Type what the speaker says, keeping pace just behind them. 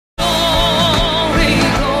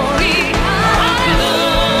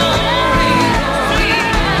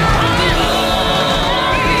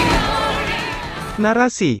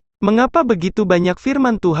Narasi. Mengapa begitu banyak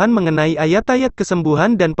firman Tuhan mengenai ayat-ayat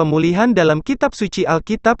kesembuhan dan pemulihan dalam kitab suci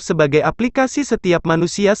Alkitab sebagai aplikasi setiap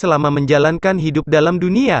manusia selama menjalankan hidup dalam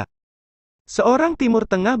dunia? Seorang Timur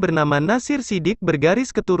Tengah bernama Nasir Siddiq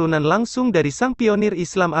bergaris keturunan langsung dari sang pionir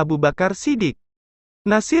Islam Abu Bakar Siddiq.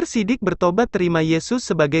 Nasir Siddiq bertobat terima Yesus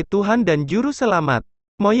sebagai Tuhan dan Juru Selamat.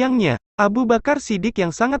 Moyangnya, Abu Bakar Siddiq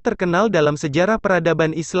yang sangat terkenal dalam sejarah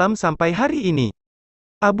peradaban Islam sampai hari ini.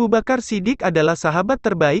 Abu Bakar Siddiq adalah sahabat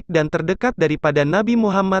terbaik dan terdekat daripada Nabi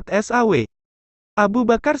Muhammad SAW. Abu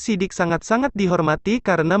Bakar Siddiq sangat-sangat dihormati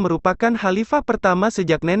karena merupakan khalifah pertama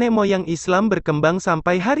sejak nenek moyang Islam berkembang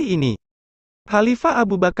sampai hari ini. Khalifah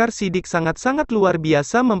Abu Bakar Siddiq sangat-sangat luar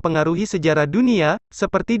biasa mempengaruhi sejarah dunia,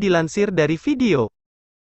 seperti dilansir dari video.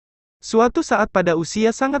 Suatu saat pada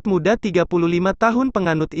usia sangat muda 35 tahun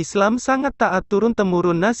penganut Islam sangat taat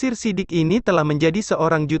turun-temurun Nasir Siddiq ini telah menjadi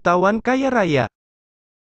seorang jutawan kaya raya.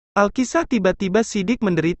 Alkisah tiba-tiba Siddiq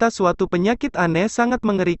menderita suatu penyakit aneh sangat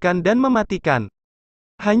mengerikan dan mematikan.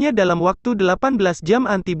 Hanya dalam waktu 18 jam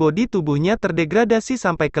antibodi tubuhnya terdegradasi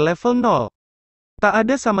sampai ke level 0. Tak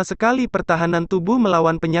ada sama sekali pertahanan tubuh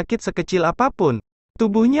melawan penyakit sekecil apapun.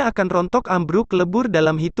 Tubuhnya akan rontok ambruk lebur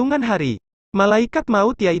dalam hitungan hari. Malaikat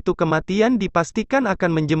maut yaitu kematian dipastikan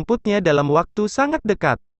akan menjemputnya dalam waktu sangat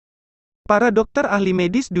dekat. Para dokter ahli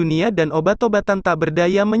medis dunia dan obat-obatan tak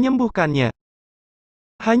berdaya menyembuhkannya.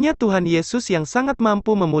 Hanya Tuhan Yesus yang sangat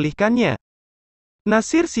mampu memulihkannya.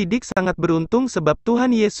 Nasir Siddiq sangat beruntung sebab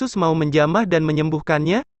Tuhan Yesus mau menjamah dan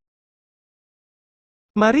menyembuhkannya.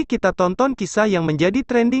 Mari kita tonton kisah yang menjadi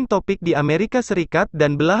trending topik di Amerika Serikat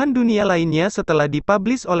dan belahan dunia lainnya setelah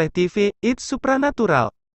dipublish oleh TV, It's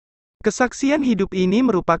Supernatural. Kesaksian hidup ini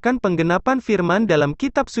merupakan penggenapan firman dalam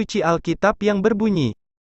kitab suci Alkitab yang berbunyi.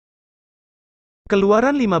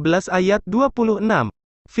 Keluaran 15 ayat 26.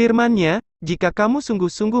 Firman-Nya, jika kamu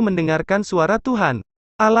sungguh-sungguh mendengarkan suara Tuhan,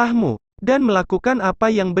 Allahmu, dan melakukan apa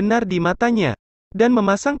yang benar di matanya, dan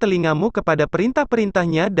memasang telingamu kepada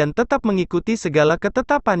perintah-perintahnya dan tetap mengikuti segala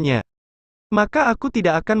ketetapannya, maka aku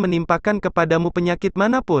tidak akan menimpakan kepadamu penyakit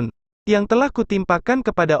manapun, yang telah kutimpakan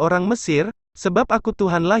kepada orang Mesir, sebab aku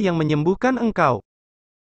Tuhanlah yang menyembuhkan engkau.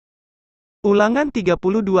 Ulangan 32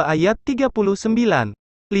 ayat 39.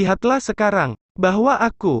 Lihatlah sekarang, bahwa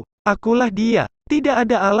akulah Dia. Tidak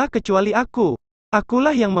ada Allah kecuali aku.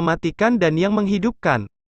 Akulah yang mematikan dan yang menghidupkan.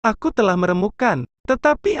 Aku telah meremukkan,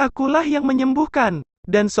 tetapi akulah yang menyembuhkan.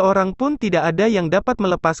 Dan seorang pun tidak ada yang dapat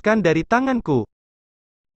melepaskan dari tanganku.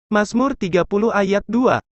 Mazmur 30 ayat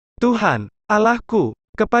 2. Tuhan, Allahku,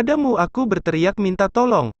 kepadamu aku berteriak minta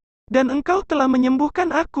tolong. Dan engkau telah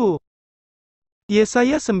menyembuhkan aku.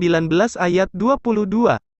 Yesaya 19 ayat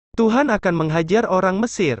 22. Tuhan akan menghajar orang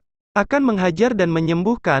Mesir. Akan menghajar dan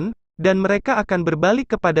menyembuhkan, dan mereka akan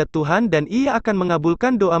berbalik kepada Tuhan dan Ia akan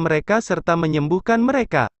mengabulkan doa mereka serta menyembuhkan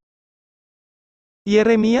mereka.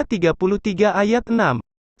 Yeremia 33 ayat 6.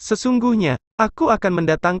 Sesungguhnya, aku akan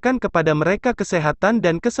mendatangkan kepada mereka kesehatan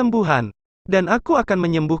dan kesembuhan, dan aku akan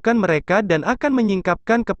menyembuhkan mereka dan akan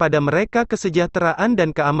menyingkapkan kepada mereka kesejahteraan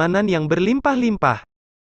dan keamanan yang berlimpah-limpah.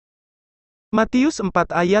 Matius 4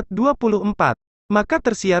 ayat 24. Maka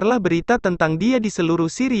tersiarlah berita tentang Dia di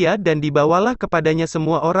seluruh Syria dan dibawalah kepadanya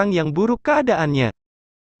semua orang yang buruk keadaannya,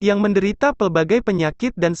 yang menderita pelbagai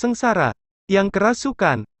penyakit dan sengsara, yang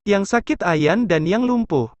kerasukan, yang sakit ayan dan yang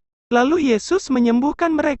lumpuh. Lalu Yesus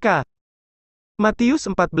menyembuhkan mereka. Matius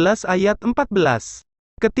 14 ayat 14.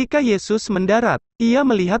 Ketika Yesus mendarat, Ia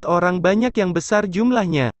melihat orang banyak yang besar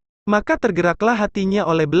jumlahnya. Maka tergeraklah hatinya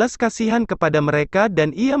oleh belas kasihan kepada mereka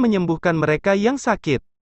dan Ia menyembuhkan mereka yang sakit.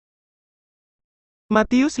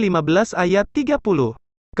 Matius 15 ayat 30.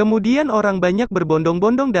 Kemudian orang banyak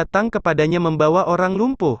berbondong-bondong datang kepadanya membawa orang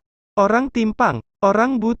lumpuh, orang timpang,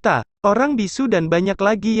 orang buta, orang bisu dan banyak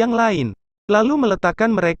lagi yang lain. Lalu meletakkan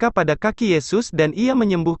mereka pada kaki Yesus dan Ia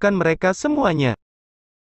menyembuhkan mereka semuanya.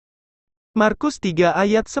 Markus 3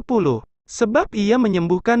 ayat 10. Sebab Ia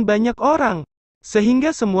menyembuhkan banyak orang,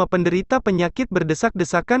 sehingga semua penderita penyakit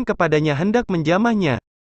berdesak-desakan kepadanya hendak menjamahnya.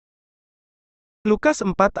 Lukas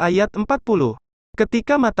 4 ayat 40.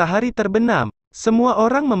 Ketika matahari terbenam, semua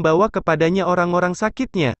orang membawa kepadanya orang-orang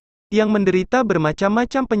sakitnya, yang menderita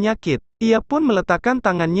bermacam-macam penyakit. Ia pun meletakkan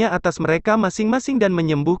tangannya atas mereka masing-masing dan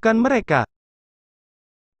menyembuhkan mereka.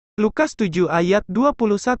 Lukas 7 ayat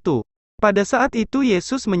 21. Pada saat itu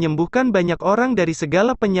Yesus menyembuhkan banyak orang dari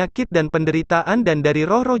segala penyakit dan penderitaan dan dari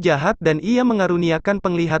roh-roh jahat dan Ia mengaruniakan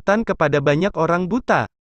penglihatan kepada banyak orang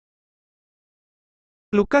buta.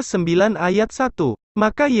 Lukas 9 ayat 1.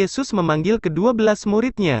 Maka Yesus memanggil ke-12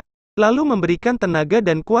 murid-Nya, lalu memberikan tenaga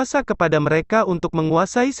dan kuasa kepada mereka untuk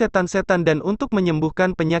menguasai setan-setan dan untuk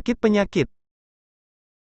menyembuhkan penyakit-penyakit.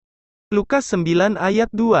 Lukas 9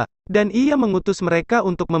 ayat 2. Dan ia mengutus mereka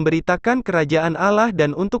untuk memberitakan kerajaan Allah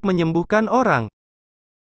dan untuk menyembuhkan orang.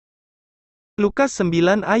 Lukas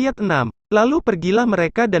 9 ayat 6. Lalu pergilah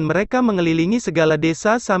mereka dan mereka mengelilingi segala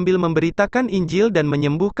desa sambil memberitakan Injil dan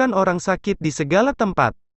menyembuhkan orang sakit di segala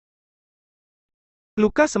tempat.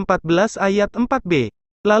 Lukas 14 ayat 4b.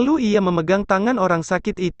 Lalu ia memegang tangan orang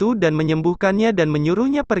sakit itu dan menyembuhkannya dan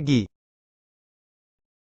menyuruhnya pergi.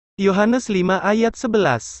 Yohanes 5 ayat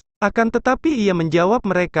 11. Akan tetapi ia menjawab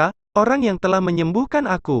mereka, orang yang telah menyembuhkan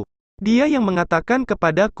aku. Dia yang mengatakan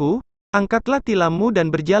kepadaku, angkatlah tilammu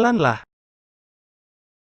dan berjalanlah.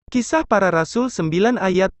 Kisah Para Rasul 9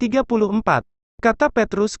 ayat 34. Kata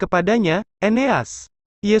Petrus kepadanya, Eneas,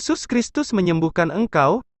 Yesus Kristus menyembuhkan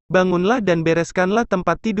engkau, bangunlah dan bereskanlah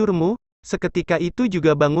tempat tidurmu. Seketika itu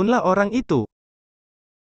juga bangunlah orang itu.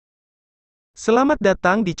 Selamat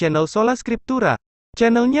datang di channel Sola Scriptura.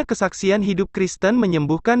 Channelnya kesaksian hidup Kristen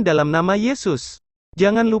menyembuhkan dalam nama Yesus.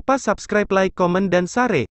 Jangan lupa subscribe, like, komen, dan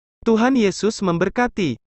share. Tuhan Yesus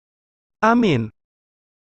memberkati. Amin.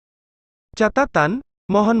 Catatan,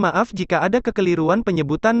 mohon maaf jika ada kekeliruan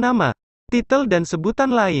penyebutan nama, titel dan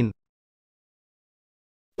sebutan lain.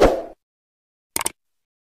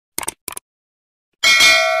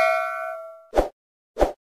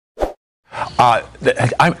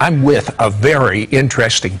 I'm with a very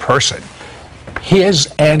interesting person. His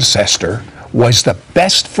ancestor was the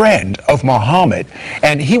best friend of Muhammad,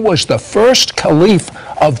 and he was the first caliph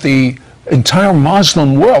of the entire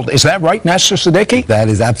Muslim world. Is that right, Nasir Siddiq? That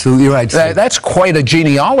is absolutely right, sir. That's quite a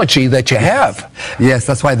genealogy that you have. Yes,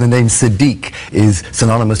 that's why the name Siddiq is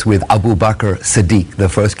synonymous with Abu Bakar Siddiq, the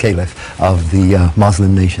first caliph of the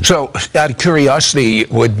Muslim nation. So, out of curiosity,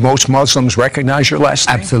 would most Muslims recognize your last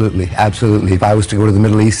name? Absolutely, absolutely. If I was to go to the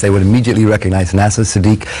Middle East, they would immediately recognize Nasir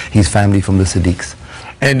Siddiq. He's family from the Siddiqs.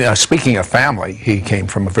 And speaking of family, he came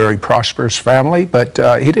from a very prosperous family, but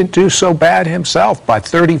he didn't do so bad himself. By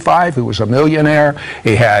 35, he was a millionaire.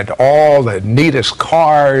 He had all the neatest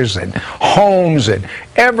cars and homes and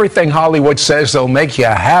everything Hollywood says they'll make you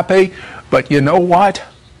happy. But you know what?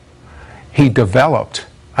 He developed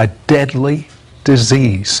a deadly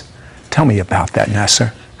disease. Tell me about that,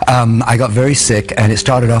 Nasir. I got very sick, and it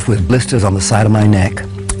started off with blisters on the side of my neck.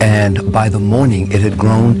 And by the morning, it had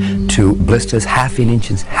grown to blisters half an inch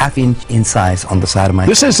in size on the side of my neck.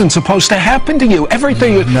 This isn't supposed to happen to you.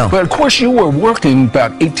 Everything. No. But of course, you were working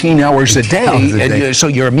about 18 hours a day, and so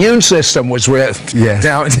your immune system was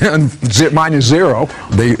down minus zero.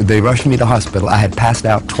 They rushed me to hospital. I had passed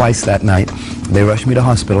out twice that night. They rushed me to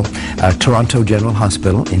hospital, Toronto General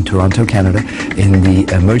Hospital in Toronto, Canada. In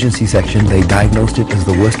the emergency section, they diagnosed it as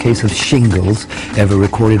the worst case of shingles ever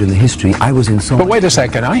recorded in the history. I was in so But wait a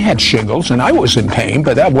second, I had shingles and I was in pain,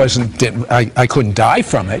 but that wasn't, I couldn't die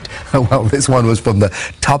from it. Well, this one was from the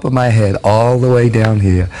top of my head all the way down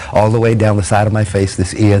here, all the way down the side of my face,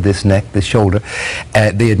 this ear, this neck, this shoulder.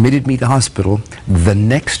 They admitted me to hospital. The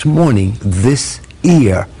next morning, this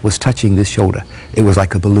ear was touching this shoulder. It was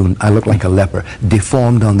like a balloon. I looked like a leper,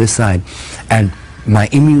 deformed on this side. And my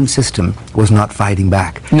immune system was not fighting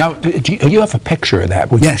back. Now, do you have a picture of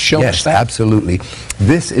that? Would you show us that? Absolutely.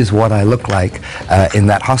 This is what I look like in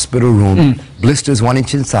that hospital room. Blisters 1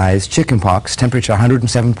 inch in size, chickenpox, temperature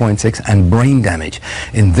 107.6, and brain damage.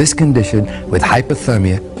 In this condition, with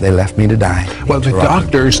hypothermia, they left me to die. Well, the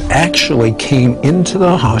doctors actually came into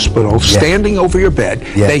the hospital, standing over your bed.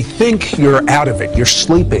 They think you're out of it, you're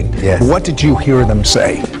sleeping. What did you hear them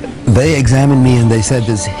say? They examined me and they said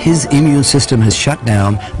his immune system has shut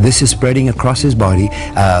down. This is spreading across his body.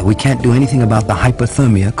 We can't do anything about the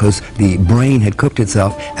hypothermia because the brain had cooked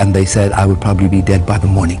itself, and they said I would probably be dead by the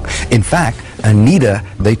morning. In fact, Anita,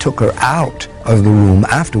 they took her out of the room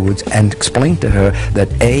afterwards and explained to her that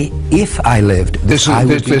if I lived, this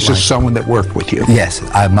is someone that worked with you. Yes,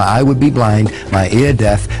 my eye would be blind, my ear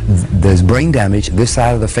deaf, there's brain damage, this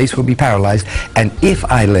side of the face would be paralyzed, and if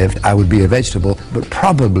I lived, I would be a vegetable, but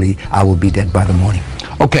probably I would be dead by the morning.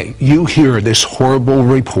 Okay, you hear this horrible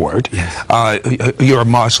report. Yes. You're a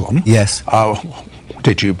Muslim. Yes.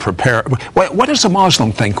 Did you prepare? What does a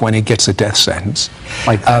Muslim think when he gets a death sentence?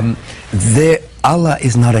 Like, Allah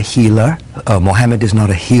is not a healer. Muhammad is not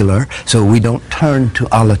a healer. So we don't turn to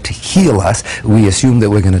Allah to heal us. We assume that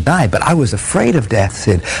we're going to die. But I was afraid of death,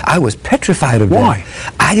 Sid. I was petrified of death. Why?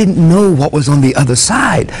 I didn't know what was on the other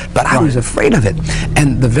side, but I was afraid of it.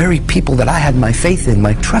 And the very people that I had my faith in,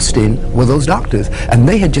 my trust in, were those doctors. And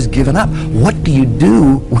they had just given up. What do you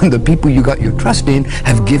do when the people you got your trust in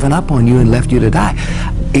have given up on you and left you to die?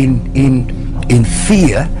 in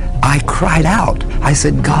fear, I cried out. I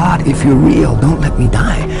said, God, if you're real, don't let me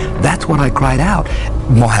die. That's what I cried out.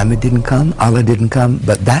 Muhammad didn't come, Allah didn't come,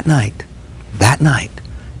 but that night,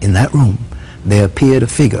 in that room, there appeared a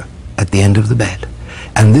figure at the end of the bed.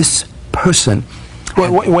 And this person...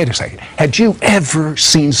 Wait a second. Had you ever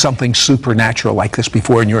seen something supernatural like this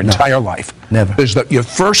before in your entire life? Never. This is your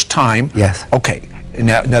first time? Yes. Okay.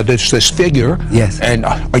 Now there's this figure. Yes. And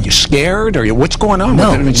are you scared? What's going on?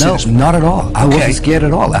 No, not at all. I wasn't scared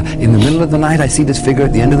at all. In the middle of the night, I see this figure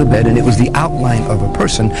at the end of the bed, and it was the outline of a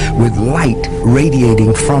person with light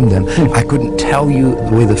radiating from them. I couldn't tell you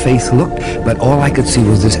the way the face looked, but all I could see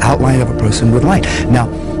was this outline of a person with light. Now,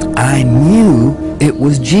 I knew it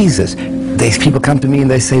was Jesus. These people come to me and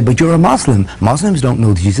they say, but you're a Muslim. Muslims don't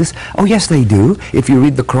know Jesus. Oh, yes, they do. If you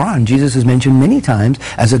read the Quran, Jesus is mentioned many times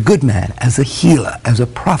as a good man, as a healer, as a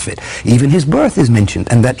prophet. Even his birth is mentioned,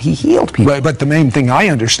 and that he healed people. But the main thing I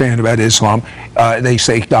understand about Islam, they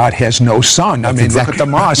say God has no son. I mean, look at the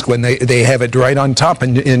mosque when they have it right on top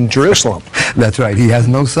in Jerusalem. That's right. He has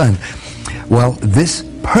no son. Well, this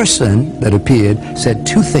person that appeared said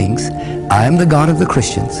two things. I am the God of the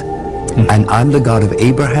Christians. And I'm the God of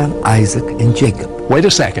Abraham, Isaac, and Jacob. Wait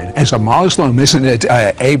a second. As a Muslim, isn't it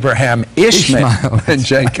Abraham, Ishmael, and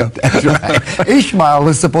Jacob? That's right. Ishmael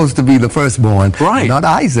is supposed to be the firstborn, right? Not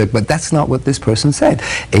Isaac, but that's not what this person said.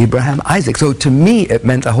 Abraham, Isaac. So to me, it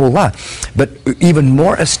meant a whole lot. But even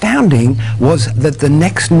more astounding was that the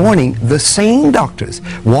next morning, the same doctors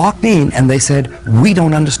walked in and they said, we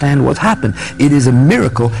don't understand what's happened. It is a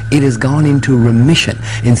miracle. It has gone into remission.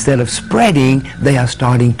 Instead of spreading, they are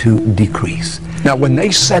starting to decrease. Now, when they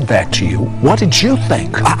said that to you, what did you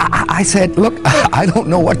think? I said, look, I don't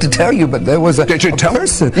know what to tell you, but there was a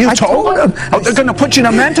person. You told them? Oh, they're going to put you in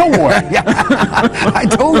a mental ward. Yeah. I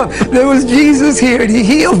told them, there was Jesus here and he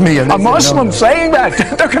healed me. And a Muslim saying that,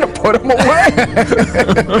 they're going to put him away.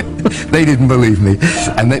 They didn't believe me.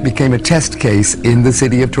 And that became a test case in the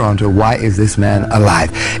city of Toronto. Why is this man alive?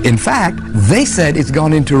 In fact, they said it's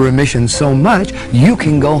gone into remission so much, you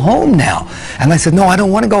can go home now. And I said, no, I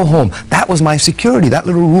don't want to go home. That was my security. That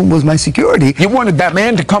little room was my security. You wanted that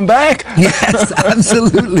man to come back? Yes,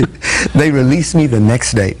 absolutely. They released me the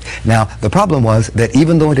next day. Now, the problem was that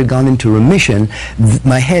even though it had gone into remission,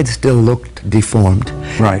 my head still looked deformed.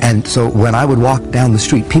 Right. And so when I would walk down the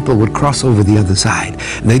street, people would cross over the other side.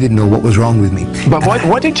 They didn't know what was wrong with me. But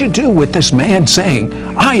what did you do with this man saying,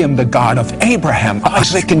 I am the God of Abraham,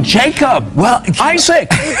 Isaac, and Jacob? Well, Isaac!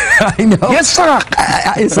 I know. Yes, sir.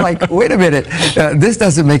 It's like, wait a minute. This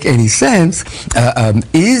doesn't make any sense.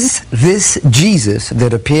 Is this Jesus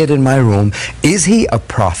that appeared in my room, is he a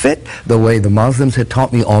prophet, the way the Muslims had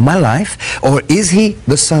taught me all my life, or is he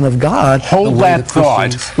the Son of God? Hold that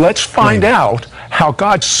thought. Let's find out how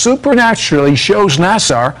God supernaturally shows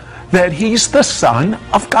Nasir that he's the Son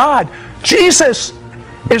of God. Jesus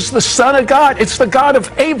is the Son of God. It's the God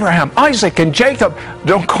of Abraham, Isaac, and Jacob.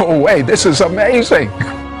 Don't go away. This is amazing.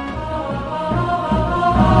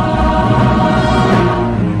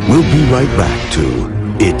 We'll be right back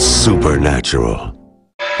to It's Supernatural.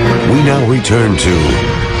 We now return to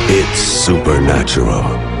It's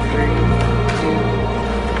Supernatural.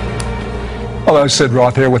 Hello, Sid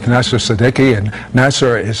Roth here with Nasir Siddiq, and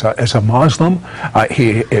Nasir is a Muslim.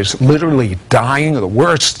 He is literally dying, the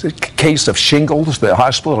worst case of shingles the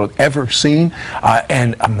hospital had ever seen,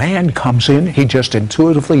 and a man comes in, he just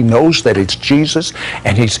intuitively knows that it's Jesus,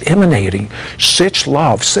 and he's emanating such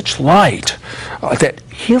love, such light, that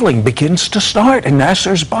healing begins to start in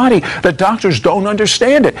Nasir's body. The doctors don't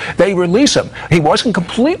understand it. They release him. He wasn't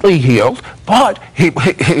completely healed, but he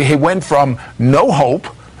went from no hope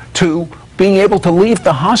to being able to leave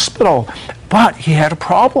the hospital. But he had a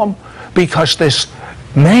problem because this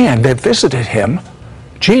man that visited him,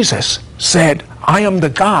 Jesus, said, I am the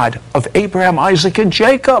God of Abraham, Isaac, and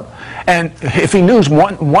Jacob. And if he knew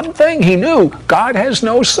one thing, he knew God has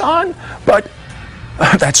no son. But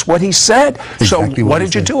that's what he said. Exactly. So what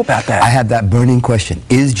did you do about that? I had that burning question.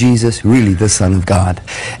 Is Jesus really the Son of God?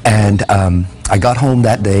 And I got home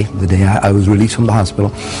that day, the day I was released from the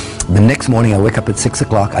hospital. The next morning I wake up at 6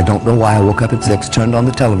 o'clock. I don't know why I woke up at 6, turned on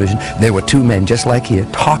the television. There were two men just like here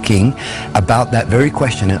talking about that very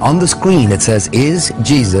question. And on the screen it says, is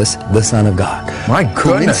Jesus the Son of God? My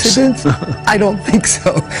goodness. Coincidence? I don't think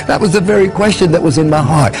so. That was the very question that was in my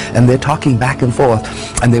heart. And they're talking back and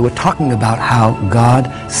forth. And they were talking about how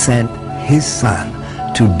God sent his Son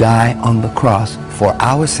to die on the cross for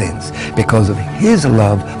our sins because of his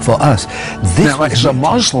love for us. Now, as a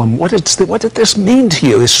Muslim, what did this mean to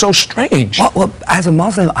you? It's so strange. Well, as a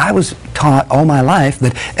Muslim, I was taught all my life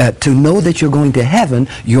that to know that you're going to heaven,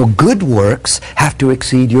 your good works have to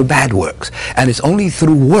exceed your bad works. And it's only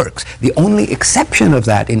through works. The only exception of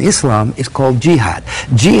that in Islam is called jihad.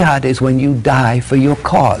 Jihad is when you die for your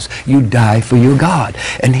cause. You die for your God.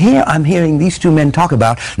 And here I'm hearing these two men talk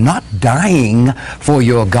about not dying for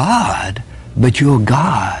your God, but your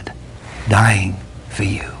God dying for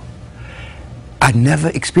you. I'd never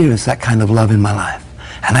experienced that kind of love in my life.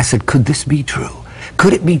 And I said, could this be true?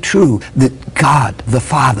 Could it be true that God the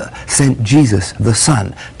Father sent Jesus the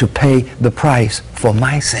Son to pay the price for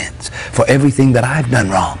my sins, for everything that I've done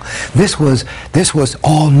wrong? This was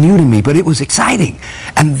all new to me, but it was exciting.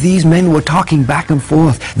 And these men were talking back and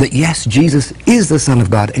forth that yes, Jesus is the Son of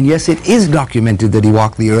God, and yes, it is documented that he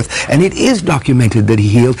walked the earth, and it is documented that he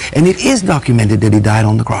healed, and it is documented that he died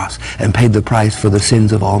on the cross and paid the price for the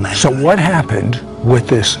sins of all mankind. So what happened with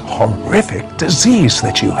this horrific disease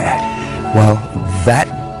that you had? Well, that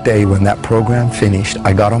day when that program finished,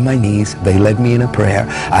 I got on my knees. They led me in a prayer.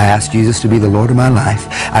 I asked Jesus to be the Lord of my life.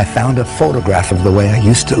 I found a photograph of the way I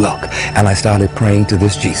used to look, and I started praying to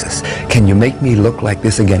this Jesus. Can you make me look like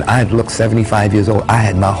this again? I had looked 75 years old. I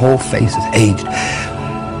had my whole face is aged.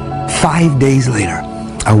 5 days later,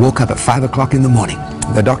 I woke up at 5 o'clock in the morning.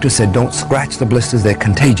 The doctor said, don't scratch the blisters, they're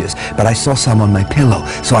contagious. But I saw some on my pillow,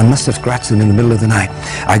 so I must have scratched them in the middle of the night.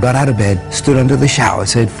 I got out of bed, stood under the shower,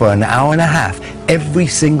 said for an hour and a half, every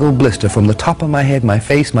single blister from the top of my head, my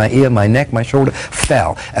face, my ear, my neck, my shoulder,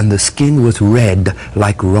 fell. And the skin was red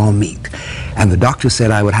like raw meat. And the doctor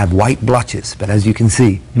said I would have white blotches. But as you can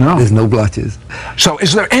see, there's no blotches. So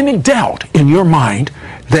is there any doubt in your mind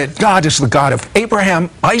that God is the God of Abraham,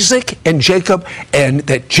 Isaac, and Jacob, and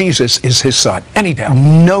that Jesus is his son? Any doubt?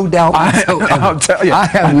 No doubt whatsoever. I'll tell you. I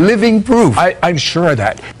have living proof. I'm sure of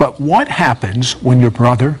that. But what happens when your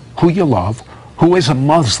brother, who you love, who is a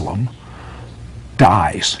Muslim,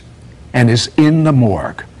 dies and is in the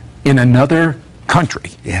morgue in another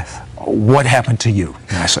country? Yes. What happened to you,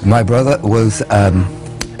 Nasir? My brother was...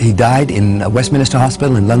 he died in Westminster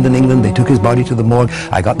Hospital in London, England. They took his body to the morgue.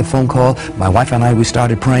 I got the phone call. My wife and I, we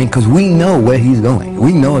started praying because we know where he's going.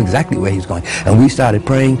 We know exactly where he's going. And we started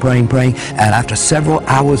praying, praying, praying. And after several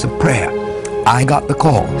hours of prayer, I got the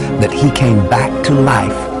call that he came back to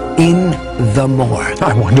life in the morgue.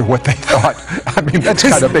 I wonder what they thought. I mean, that's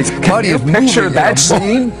kind of big. Can you picture that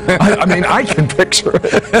scene? I mean, I can picture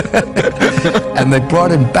it. And they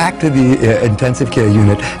brought him back to the intensive care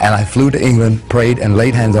unit, and I flew to England, prayed, and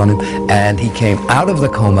laid hands on him, and he came out of the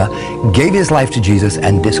coma, gave his life to Jesus,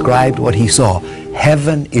 and described what he saw.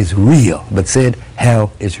 Heaven is real, but said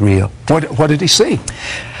hell is real. What did he see?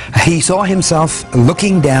 He saw himself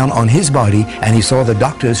looking down on his body, and he saw the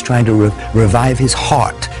doctors trying to revive his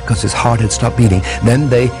heart because his heart had stopped beating. Then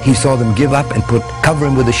he saw them give up and cover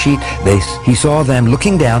him with a sheet. He saw them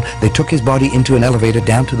looking down. They took his body into an elevator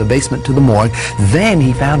down to the basement to the morgue. Then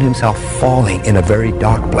he found himself falling in a very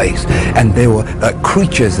dark place, and there were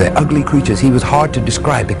creatures there, ugly creatures. He was hard to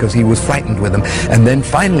describe because he was frightened with them. And then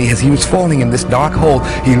finally, as he was falling in this dark hole,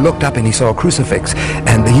 he looked up and he saw a crucifix.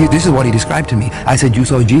 And this is what he described to me. I said, you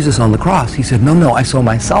saw Jesus on the cross? He said, no, I saw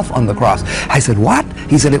myself on the cross. I said, what?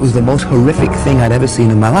 He said, it was the most horrific thing I'd ever seen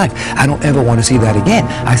in my life. I don't ever want to see that again.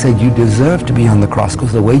 I said, you deserve to be on the cross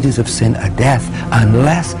because the wages of sin are death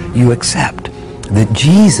unless you accept that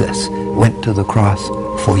Jesus went to the cross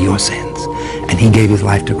for your sins. And he gave his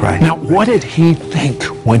life to Christ. Now, what did he think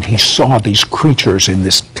when he saw these creatures in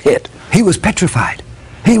this pit? He was petrified.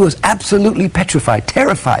 He was absolutely petrified,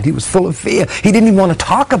 terrified. He was full of fear. He didn't even want to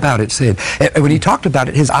talk about it, Sid. When he talked about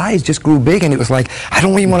it, his eyes just grew big, and it was like, I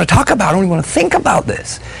don't even want to talk about it. I don't even want to think about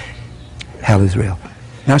this. Hell is real.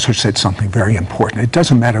 Nasir said something very important. It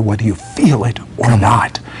doesn't matter whether you feel it or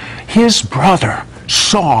not. His brother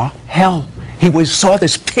saw hell. He saw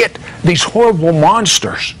this pit, these horrible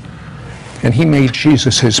monsters, and he made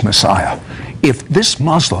Jesus his Messiah. If this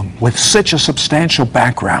Muslim with such a substantial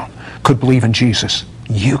background could believe in Jesus,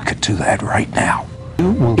 you could do that right now.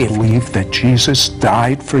 You will believe that Jesus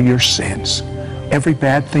died for your sins. Every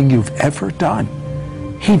bad thing you've ever done,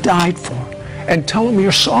 he died for. And tell him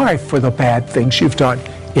you're sorry for the bad things you've done.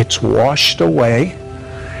 It's washed away,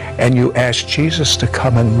 and you ask Jesus to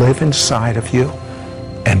come and live inside of you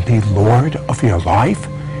and be Lord of your life.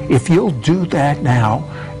 If you'll do that now,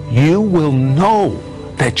 you will know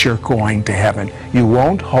that you're going to heaven. You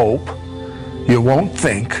won't hope, you won't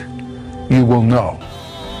think, you will know.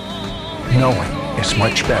 Knowing is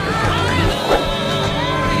much better than